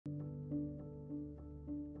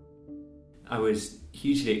I was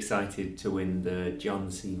hugely excited to win the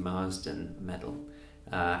John C. Marsden medal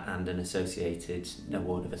and an associated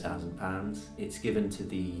award of £1,000. It's given to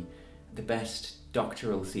the best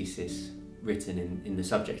doctoral thesis written in the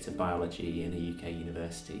subject of biology in a UK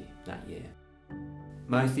university that year.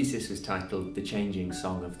 My thesis was titled The Changing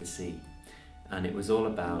Song of the Sea, and it was all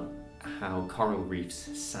about how coral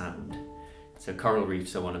reefs sound. So coral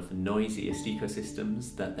reefs are one of the noisiest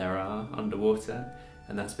ecosystems that there are underwater,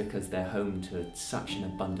 and that's because they're home to such an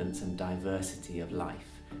abundance and diversity of life.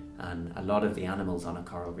 And a lot of the animals on a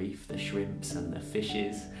coral reef, the shrimps and the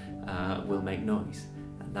fishes, will make noise.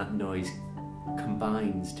 And that noise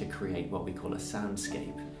combines to create what we call a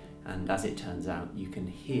soundscape. And as it turns out, you can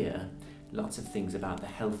hear lots of things about the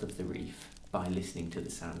health of the reef by listening to the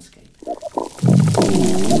soundscape.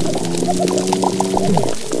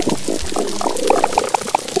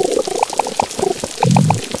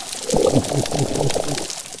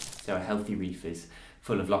 So a healthy reef is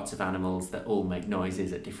full of lots of animals that all make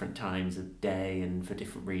noises at different times of day and for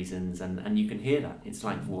different reasons, and you can hear that. It's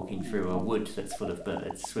like walking through a wood that's full of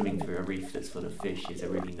birds. Swimming through a reef that's full of fish is a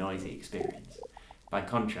really noisy experience. By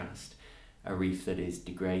contrast, a reef that is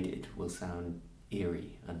degraded will sound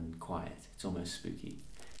eerie and quiet. It's almost spooky.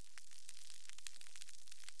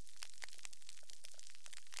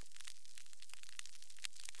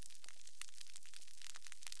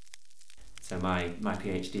 So my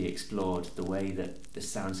PhD explored the way that the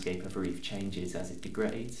soundscape of a reef changes as it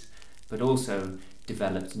degrades, but also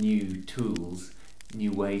developed new tools,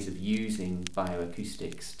 new ways of using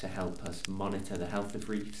bioacoustics to help us monitor the health of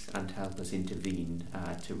reefs and to help us intervene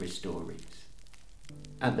to restore reefs.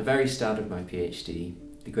 At the very start of my PhD,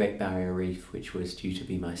 the Great Barrier Reef, which was due to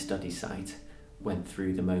be my study site, went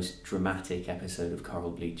through the most dramatic episode of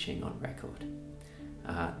coral bleaching on record.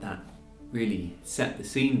 That really set the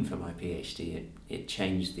scene for my PhD. It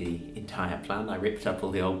changed the entire plan. I ripped up all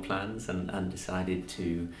the old plans and decided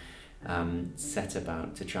to set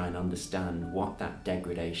about to try and understand what that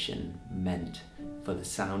degradation meant for the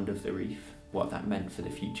sound of the reef, what that meant for the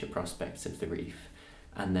future prospects of the reef.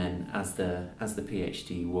 And then as the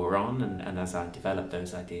PhD wore on and as I developed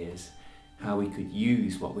those ideas, how we could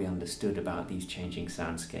use what we understood about these changing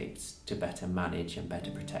soundscapes to better manage and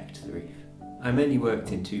better protect the reef. I mainly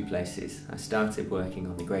worked in two places. I started working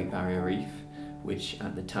on the Great Barrier Reef, which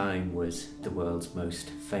at the time was the world's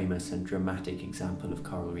most famous and dramatic example of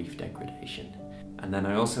coral reef degradation. And then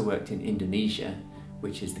I also worked in Indonesia,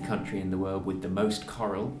 which is the country in the world with the most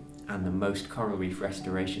coral and the most coral reef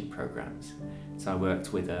restoration programs. So I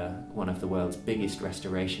worked with one of the world's biggest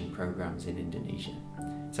restoration programs in Indonesia.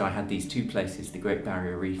 So I had these two places, the Great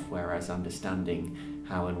Barrier Reef, where I was understanding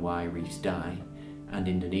how and why reefs die, and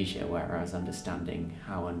Indonesia, where I was understanding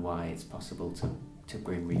how and why it's possible to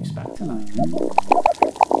bring reefs back to life.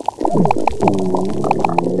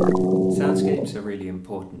 Soundscapes are really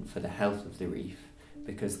important for the health of the reef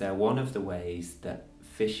because they're one of the ways that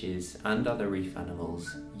fishes and other reef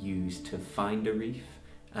animals use to find a reef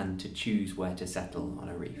and to choose where to settle on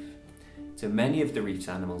a reef. So many of the reef's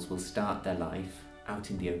animals will start their life out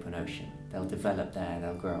in the open ocean. They'll develop there,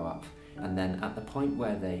 they'll grow up, and then at the point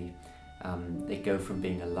where they go from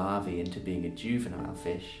being a larvae into being a juvenile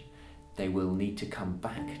fish, they will need to come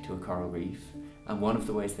back to a coral reef, and one of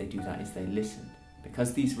the ways they do that is they listen.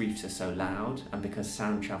 Because these reefs are so loud and because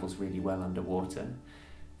sound travels really well underwater,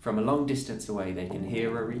 from a long distance away they can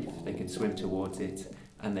hear a reef, they can swim towards it,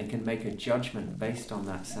 and they can make a judgment based on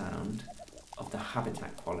that sound of the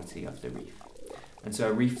habitat quality of the reef. And so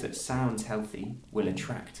a reef that sounds healthy will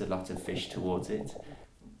attract a lot of fish towards it.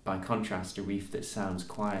 By contrast, a reef that sounds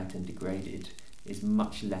quiet and degraded is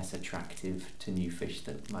much less attractive to new fish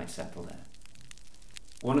that might settle there.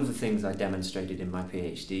 One of the things I demonstrated in my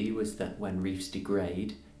PhD was that when reefs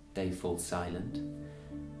degrade, they fall silent,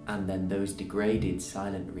 and then those degraded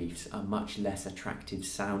silent reefs are much less attractive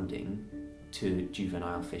sounding to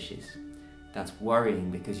juvenile fishes. That's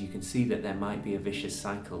worrying because you can see that there might be a vicious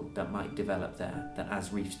cycle that might develop there, that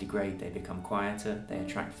as reefs degrade they become quieter, they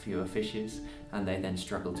attract fewer fishes, and they then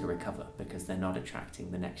struggle to recover because they're not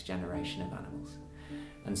attracting the next generation of animals.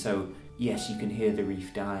 And so, yes, you can hear the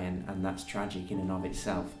reef die and that's tragic in and of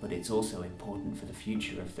itself, but it's also important for the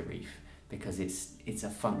future of the reef because it's a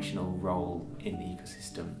functional role in the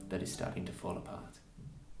ecosystem that is starting to fall apart.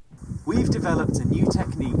 We've developed a new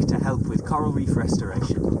technique to help with coral reef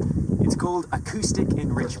restoration. It's called acoustic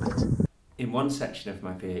enrichment. In one section of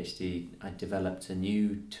my PhD, I developed a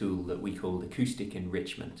new tool that we called acoustic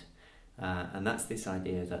enrichment. And that's this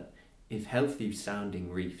idea that if healthy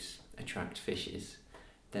sounding reefs attract fishes,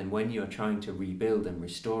 then when you're trying to rebuild and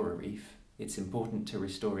restore a reef, it's important to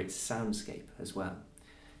restore its soundscape as well.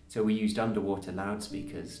 So we used underwater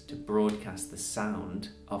loudspeakers to broadcast the sound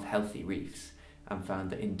of healthy reefs, and found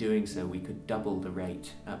that in doing so we could double the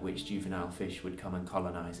rate at which juvenile fish would come and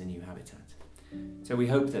colonise a new habitat. So we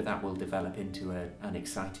hope that that will develop into an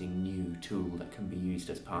exciting new tool that can be used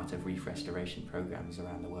as part of reef restoration programmes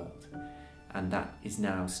around the world. And that is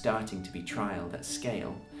now starting to be trialled at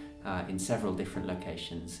scale in several different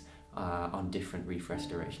locations on different reef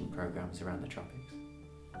restoration programmes around the tropics.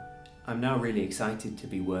 I'm now really excited to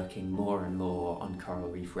be working more and more on coral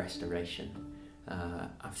reef restoration.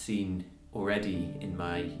 I've seen already in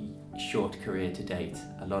my short career to date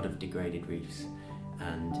a lot of degraded reefs,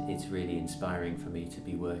 and it's really inspiring for me to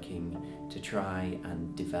be working to try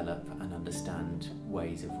and develop and understand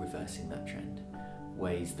ways of reversing that trend,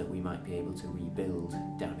 ways that we might be able to rebuild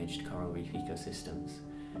damaged coral reef ecosystems.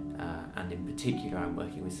 And in particular I'm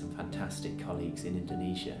working with some fantastic colleagues in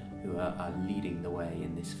Indonesia who are leading the way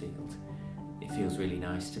in this field. It feels really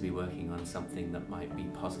nice to be working on something that might be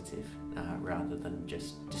positive rather than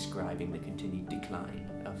just describing the continued decline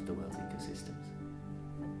of the world's ecosystems.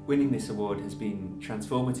 Winning this award has been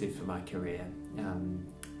transformative for my career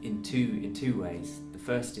in two ways. The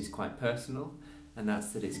first is quite personal, and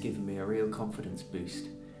that's that it's given me a real confidence boost.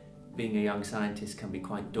 Being a young scientist can be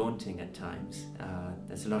quite daunting at times.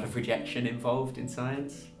 There's a lot of rejection involved in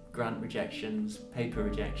science, grant rejections, paper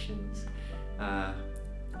rejections.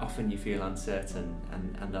 Often you feel uncertain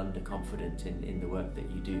and underconfident in the work that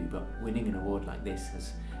you do, but winning an award like this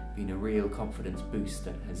has been a real confidence boost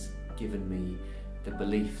that has given me the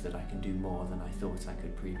belief that I can do more than I thought I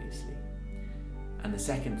could previously. And the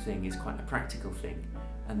second thing is quite a practical thing,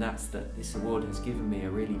 and that's that this award has given me a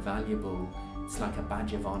really valuable, it's like a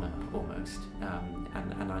badge of honour almost,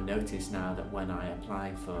 and I notice now that when I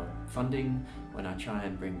apply for funding, when I try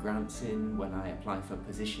and bring grants in, when I apply for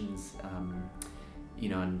positions,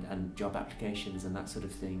 and job applications and that sort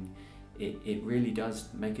of thing, it really does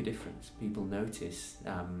make a difference. People notice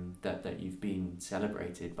that you've been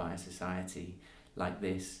celebrated by a society like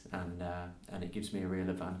this, and it gives me a real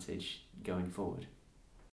advantage going forward.